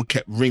 My phone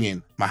kept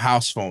ringing, my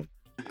house phone.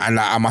 And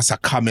I must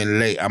have come in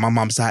late. And my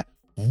mum's like,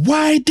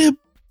 why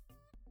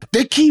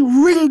they keep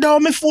ringing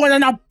down my phone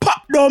and I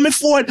pop down my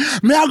phone.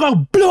 Me, I go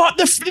blow up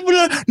the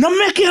no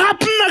make it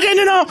happen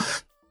again,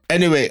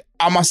 Anyway,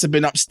 I must have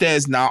been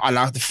upstairs now and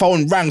the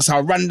phone rang, so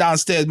I ran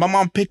downstairs. My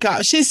mum picked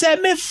up. She said,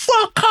 me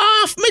fuck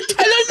off. Me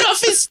tell her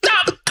nothing.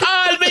 Stop.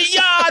 Call me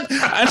yard.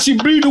 And she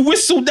blew the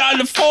whistle down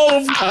the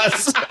phone.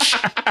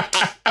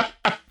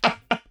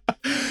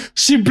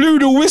 She blew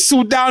the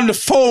whistle down the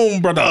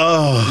phone, brother.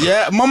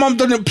 Yeah, my mum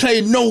didn't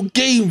play no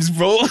games,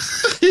 bro.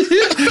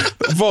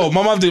 Bro,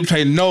 my mum didn't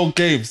play no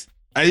games.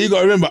 And you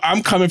gotta remember,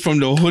 I'm coming from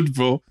the hood,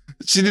 bro.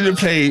 She didn't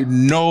play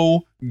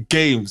no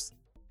games.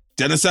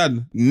 Do you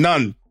understand?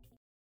 None.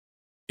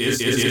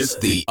 It's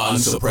the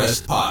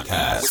Unsuppressed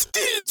Podcast.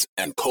 Dids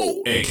and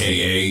Cole,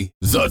 a.k.a.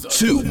 the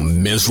two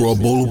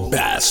miserable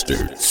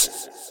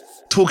bastards.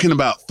 Talking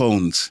about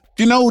phones.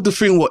 Do you know the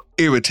thing what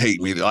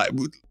irritate me, like,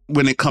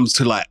 when it comes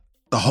to, like,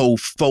 the whole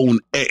phone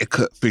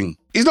etiquette thing?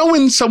 You know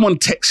when someone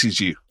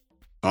texts you,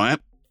 all right?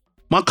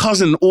 My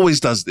cousin always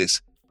does this.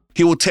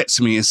 He will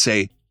text me and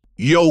say,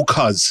 yo,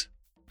 cuz.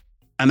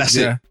 And that's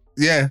it.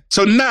 Yeah.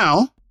 So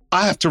now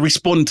I have to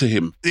respond to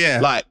him. Yeah.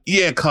 Like,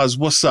 yeah, cuz,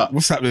 what's up?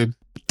 What's happening?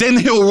 Then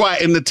he'll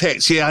write in the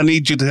text, yeah, I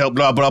need you to help,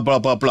 blah, blah, blah,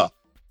 blah, blah.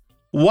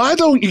 Why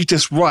don't you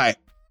just write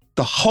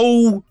the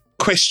whole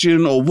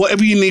question or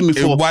whatever you need me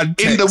for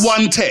in the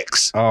one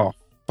text? Oh,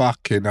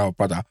 fucking hell,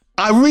 brother.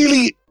 I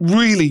really,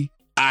 really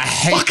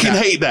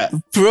hate that.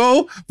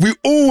 Bro, we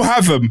all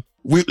have them.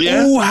 We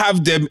all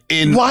have them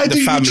in Why the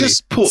do family. You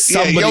just put,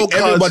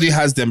 everybody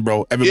has them,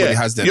 bro. Everybody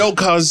has them. Yo,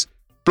 cuz,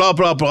 blah,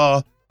 blah,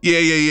 blah.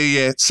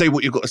 Yeah. Say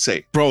what you got to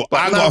say. Bro,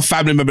 I got a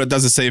family member that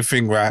does the same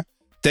thing, right?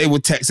 They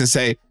would text and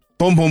say,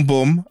 boom, boom,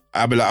 boom.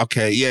 I'll be like,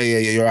 okay, yeah,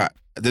 you're right.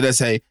 And then they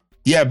say,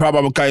 yeah, bro,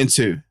 I'm going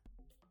to.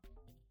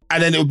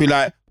 And then it would be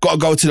like, gotta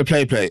go to the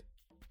play.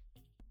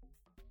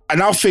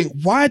 And I'll think,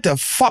 why the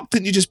fuck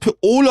didn't you just put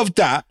all of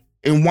that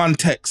in one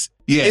text?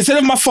 Yeah. Instead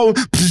of my phone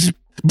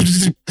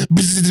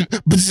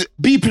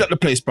beeping up the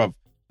place, bruv.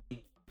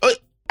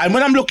 And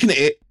when I'm looking at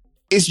it,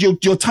 it's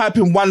you're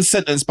typing one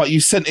sentence, but you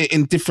sent it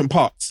in different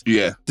parts.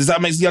 Yeah. Does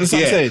that make sense? You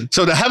understand what I'm saying?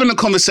 So they're having a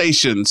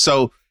conversation.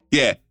 So,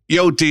 yeah,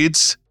 yo,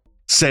 dids,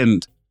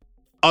 send.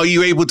 Are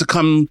you able to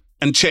come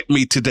and check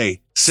me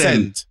today?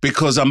 Send.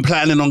 Because I'm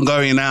planning on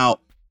going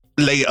out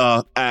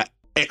later at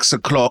X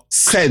o'clock.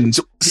 Send.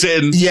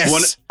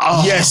 Yes.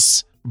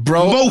 Yes,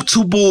 bro.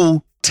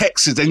 Multiple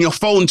texts and your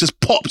phone just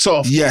pops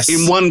off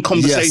in one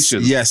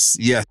conversation. Yes.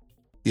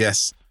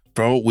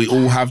 Bro, we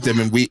all have them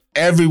and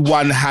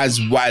everyone has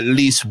at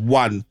least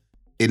one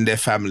in their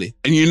family.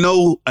 And you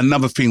know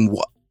another thing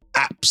what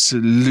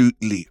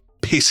absolutely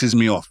pisses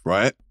me off,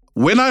 right?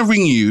 When I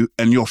ring you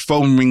and your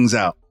phone rings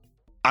out,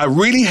 I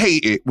really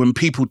hate it when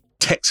people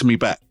text me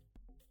back,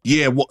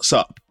 yeah, what's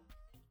up?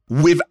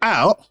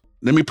 Without,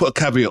 let me put a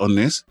caveat on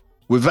this,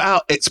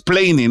 without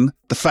explaining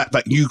the fact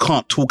that you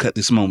can't talk at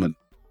this moment.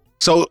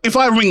 So if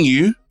I ring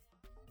you,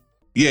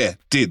 yeah,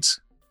 dids,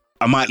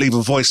 I might leave a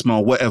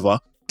voicemail, whatever,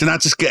 then I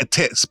just get a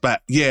text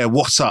back, yeah,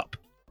 what's up?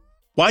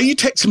 Why are you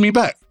texting me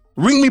back?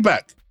 Ring me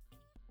back.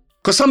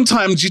 Because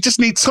sometimes you just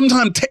need,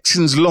 sometimes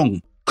texting's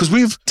long. Because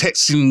with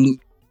texting,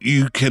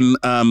 you can,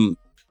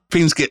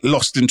 things get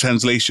lost in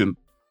translation.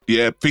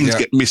 Yeah, things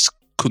get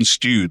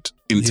misconstrued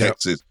in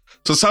texts.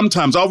 So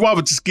sometimes I'd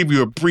rather just give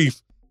you a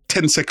brief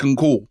 10-second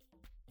call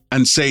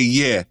and say,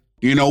 yeah,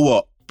 you know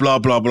what, blah,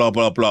 blah, blah,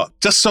 blah, blah.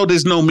 Just so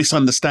there's no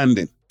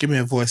misunderstanding. Give me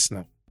a voice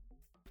note.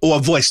 Or a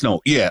voice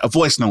note. Yeah, a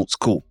voice note's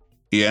cool.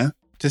 Yeah.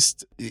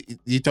 Just,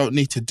 you don't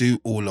need to do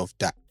all of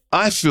that.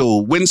 I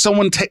feel when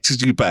someone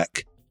texts you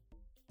back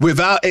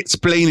without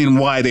explaining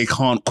why they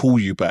can't call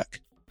you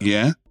back,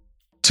 yeah,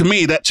 to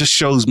me, that just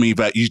shows me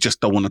that you just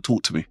don't want to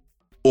talk to me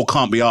or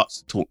can't be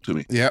asked to talk to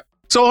me. Yeah.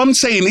 So I'm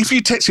saying if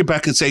you text me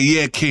back and say,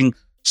 yeah, King,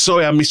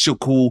 sorry I missed your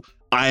call.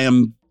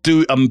 I'm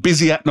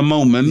busy at the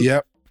moment.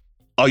 Yep.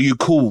 Are you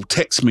cool?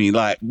 Text me.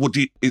 Like,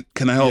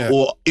 can I help? Yeah.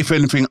 Or if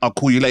anything, I'll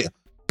call you later.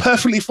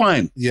 Perfectly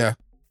fine. Yeah.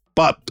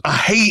 But I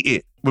hate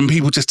it when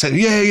people just text,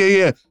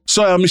 yeah.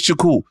 Sorry I missed your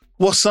call.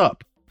 What's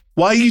up?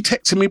 Why are you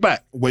texting me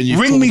back? When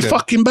you ring me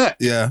fucking back.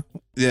 Yeah.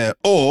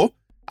 Or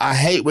I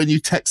hate when you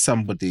text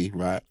somebody,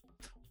 right?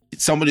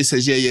 Somebody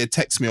says, yeah,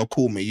 text me or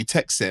call me. You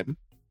text them.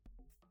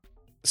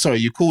 Sorry,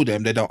 you call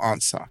them, they don't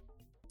answer.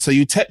 So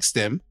you text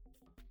them,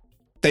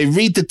 they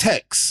read the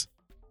text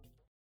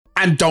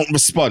and don't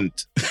respond.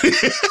 So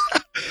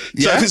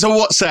if it's a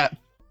WhatsApp,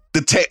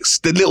 the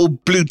text, the little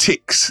blue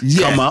ticks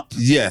come up.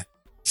 Yeah.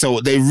 So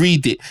they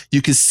read it.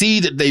 You can see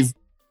that they've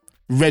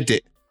read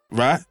it,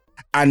 right?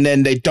 And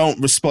then they don't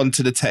respond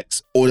to the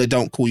text or they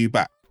don't call you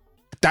back.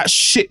 That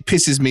shit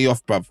pisses me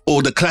off, bruv.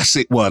 Or the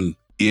classic one,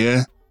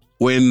 yeah?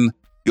 When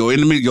you're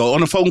you're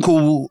on a phone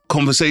call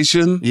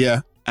conversation.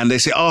 Yeah. And they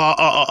say,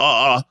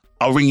 I'll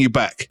ring you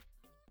back.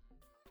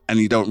 And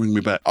you don't ring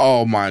me back.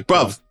 Oh my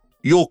God. Bruv,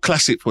 you're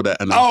classic for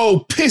that. And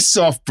oh, piss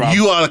off, bruv.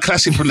 You are a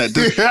classic for that.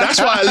 That's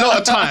why a lot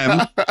of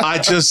time I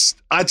just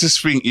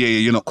think, yeah,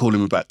 you're not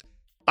calling me back.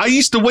 I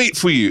used to wait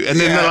for you. And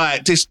then they're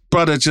like, this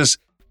brother just,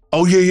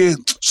 oh yeah.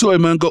 Sorry,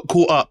 man, got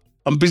caught up.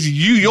 I'm busy.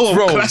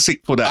 You're a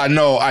classic for that. I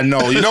know.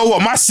 You know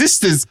what? My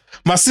sisters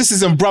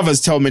and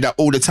brothers tell me that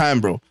all the time,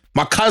 bro.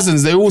 My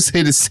cousins, they all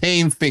say the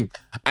same thing.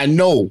 I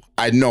know.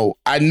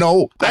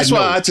 That's why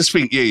I just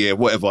think, yeah,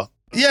 whatever.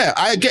 Yeah,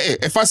 I get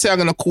it. If I say I'm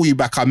going to call you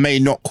back, I may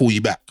not call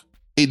you back.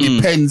 It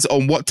depends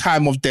on what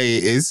time of day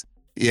it is,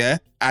 yeah,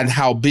 and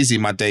how busy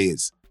my day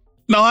is.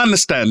 No, I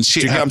understand.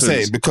 Shit Do you get happens. what I'm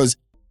saying? Because,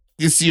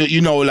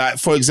 you know, like,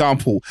 for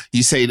example,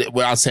 you say that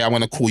when I say I'm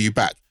going to call you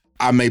back,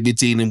 I may be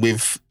dealing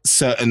with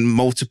certain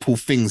multiple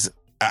things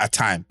at a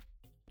time.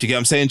 Do you get what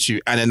I'm saying to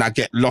you? And then I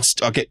get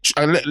lost. I get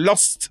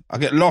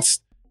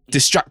lost,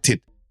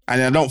 distracted,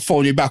 and I don't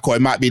phone you back, or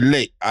it might be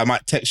late. I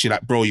might text you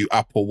like, bro, you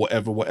up or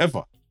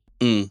whatever.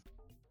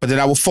 But then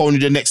I will phone you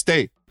the next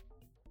day.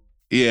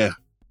 Yeah.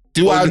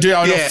 Do I not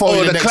phone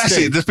you the next classic,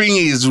 day? The thing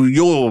is,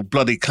 you're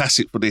bloody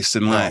classic for this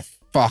in life.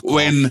 Fuck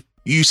when off.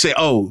 You say,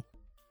 oh,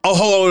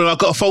 hold on, I've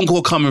got a phone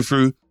call coming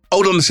through.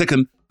 Hold on a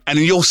second. And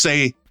then you'll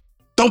say,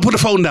 don't put the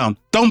phone down.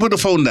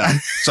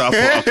 So I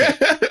thought,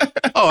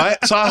 okay. All right.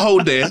 So I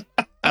hold there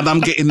and I'm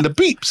getting the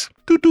beeps.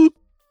 Doop.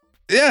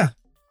 Yeah.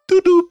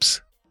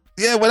 Doops.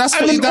 Yeah, well, that's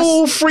and what then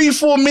all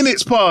 3-4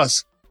 minutes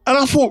pass. And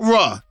I thought,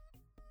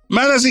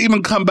 man hasn't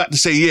even come back to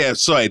say, yeah,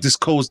 sorry, this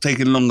call's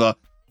taking longer.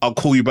 I'll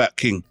call you back,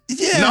 King.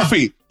 Yeah.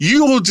 Nothing.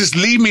 You will just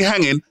leave me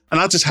hanging and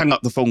I'll just hang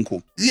up the phone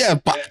call. Yeah,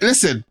 but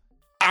listen,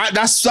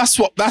 that's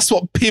what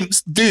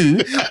pimps do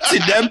to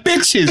them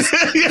bitches.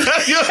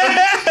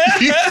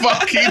 You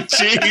fucking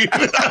cheat.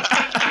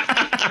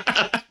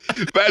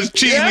 Man's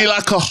treating me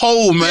like a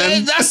hoe, man.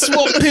 Yeah, that's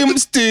what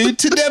pimps do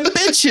to them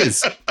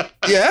bitches.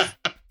 Yeah?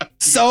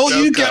 So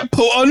you get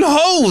put on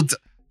hold.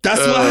 That's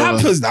what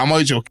happens. I'm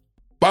only joking.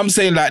 But I'm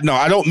saying like, no,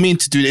 I don't mean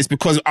to do this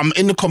because I'm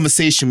in a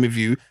conversation with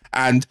you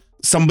and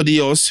somebody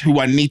else who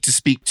I need to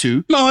speak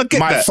to. No, I get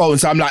my that. phone.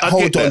 So I'm like,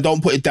 hold on,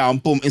 don't put it down.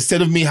 Boom.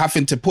 Instead of me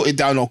having to put it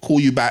down or call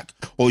you back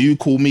or you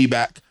call me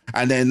back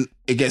and then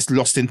it gets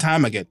lost in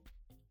time again.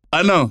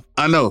 I know.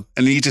 And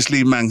then you just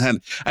leave man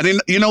hand. And then,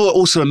 you know what,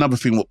 also another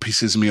thing what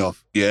pisses me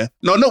off, yeah?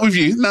 No, not with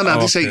you. No,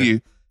 this ain't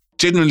you.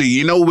 Generally,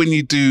 you know when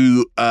you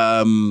do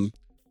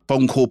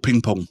phone call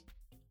ping pong,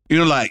 you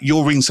know, like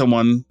you'll ring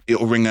someone,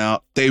 it'll ring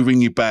out, they ring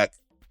you back,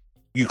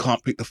 you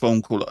can't pick the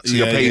phone call up. So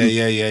you're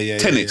playing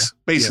tennis,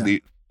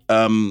 basically.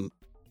 Table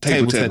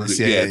tennis.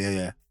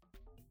 Yeah.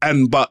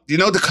 But you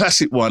know the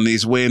classic one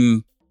is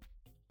when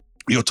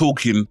you're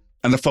talking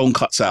and the phone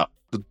cuts out,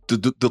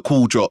 the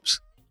call drops,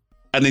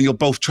 and then you're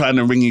both trying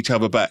to ring each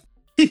other back.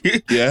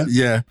 Yeah?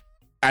 Yeah.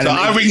 And so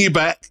I ring you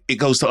back, it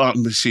goes to answer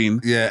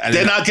machine. Yeah. And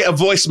then I get a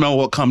voicemail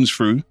what comes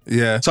through.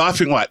 Yeah. So I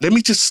think, right, let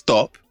me just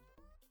stop.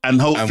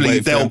 and hopefully wait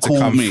for they'll them to call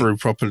come me. through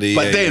properly.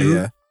 But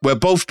then we're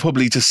both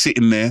probably just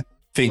sitting there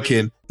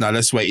thinking, no,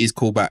 let's wait. He's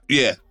call back.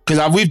 Yeah.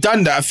 Because we've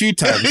done that a few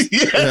times.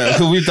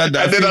 We've done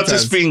that. And then I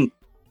just think,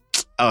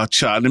 oh,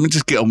 child, let me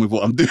just get on with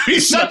what I'm doing.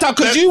 Shut up,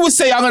 because you would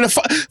say I'm going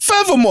to...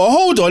 Furthermore,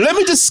 hold on. Let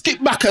me just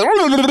skip back and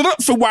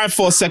rewind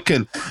for a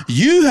second.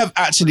 You have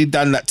actually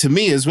done that to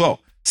me as well.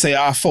 Say,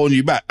 I'll phone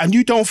you back. And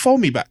you don't phone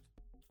me back.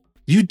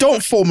 You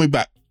don't phone me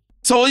back.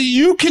 So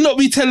you cannot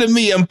be telling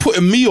me and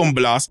putting me on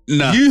blast.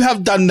 No. You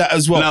have done that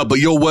as well. No, but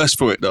you're worse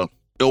for it, though.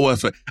 You're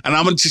worse for it. And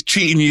I'm just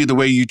treating you the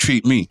way you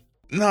treat me.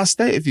 No,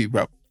 stay with you,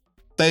 bro.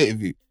 Stay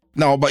with you.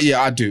 No, but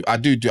yeah, I do.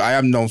 I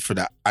am known for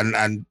that.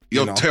 And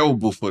You're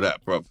terrible for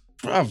that, bro.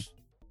 Bruv,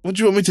 what do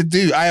you want me to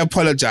do? I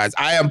apologize.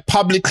 I am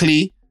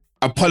publicly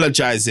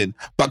apologizing.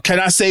 But can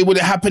I say, will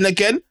it happen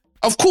again?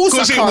 Of course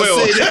I can't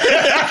say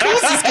that. Of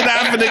course it's going to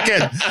happen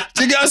again.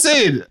 Do you get what I'm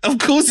saying? Of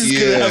course it's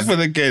going to happen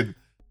again.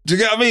 Do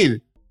you get what I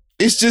mean?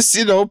 It's just,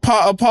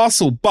 part and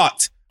parcel.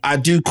 But I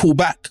do call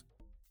back.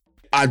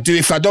 I do.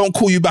 If I don't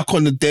call you back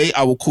on the day,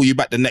 I will call you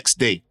back the next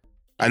day.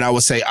 And I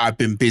will say, I've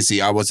been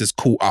busy. I was just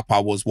caught up. I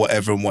was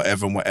whatever and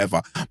whatever and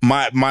whatever.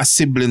 My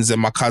siblings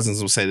and my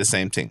cousins will say the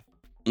same thing.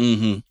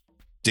 Mm-hmm.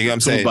 Do you get what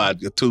I'm saying?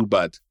 You're too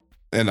bad.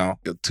 You're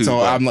too so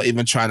bad. I'm not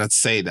even trying to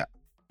say that.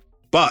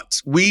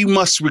 But we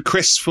must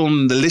request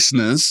from the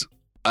listeners,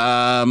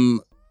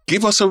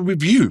 give us a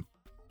review.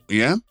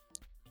 Yeah?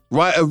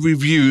 Write a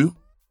review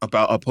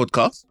about our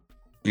podcast.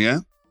 Yeah?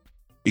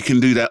 You can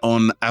do that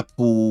on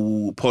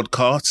Apple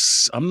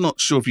Podcasts. I'm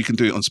not sure if you can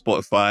do it on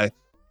Spotify.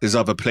 There's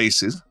other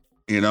places,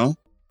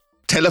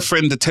 Tell a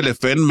friend to tell a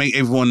friend. Make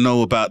everyone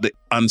know about the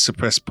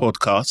Unsuppressed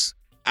Podcast.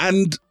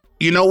 And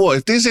you know what?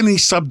 If there's any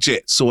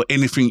subjects or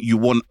anything you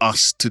want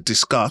us to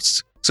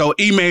discuss, so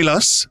email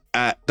us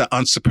at the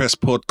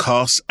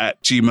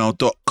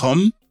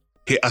unsuppressedpodcast@gmail.com.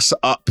 Hit us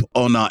up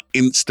on our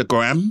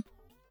Instagram,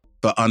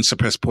 the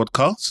Unsuppressed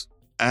Podcast,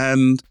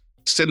 and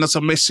send us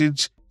a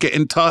message. Get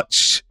in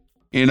touch,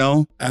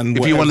 And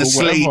if you want to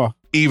slate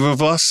either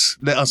of us,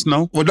 let us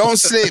know. Well, don't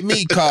slate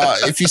me, car.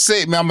 If you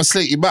slate me, I'm going to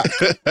slate you back.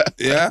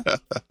 Yeah?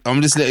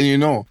 I'm just letting you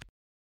know.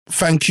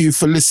 Thank you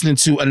for listening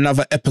to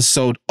another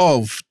episode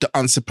of the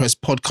Unsuppressed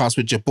Podcast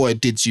with your boy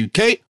Dids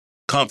UK.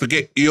 Can't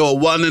forget your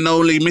one and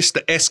only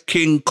Mr. S.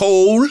 King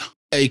Cole,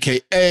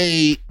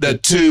 a.k.a. the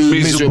two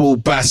miserable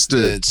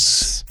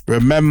bastards.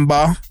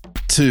 Remember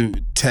to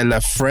tell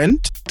a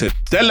friend. To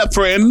tell a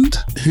friend.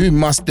 Who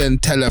must then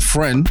tell a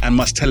friend. And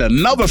must tell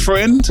another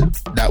friend.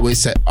 That we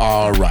say,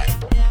 all right.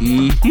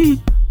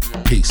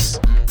 Mm-hmm. Peace.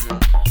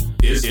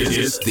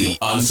 It's the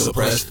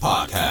Unsuppressed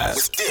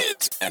Podcast.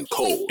 Dids and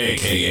Cole,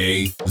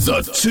 a.k.a.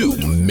 the two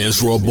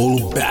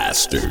miserable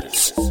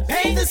bastards.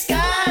 Paint the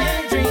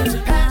sky.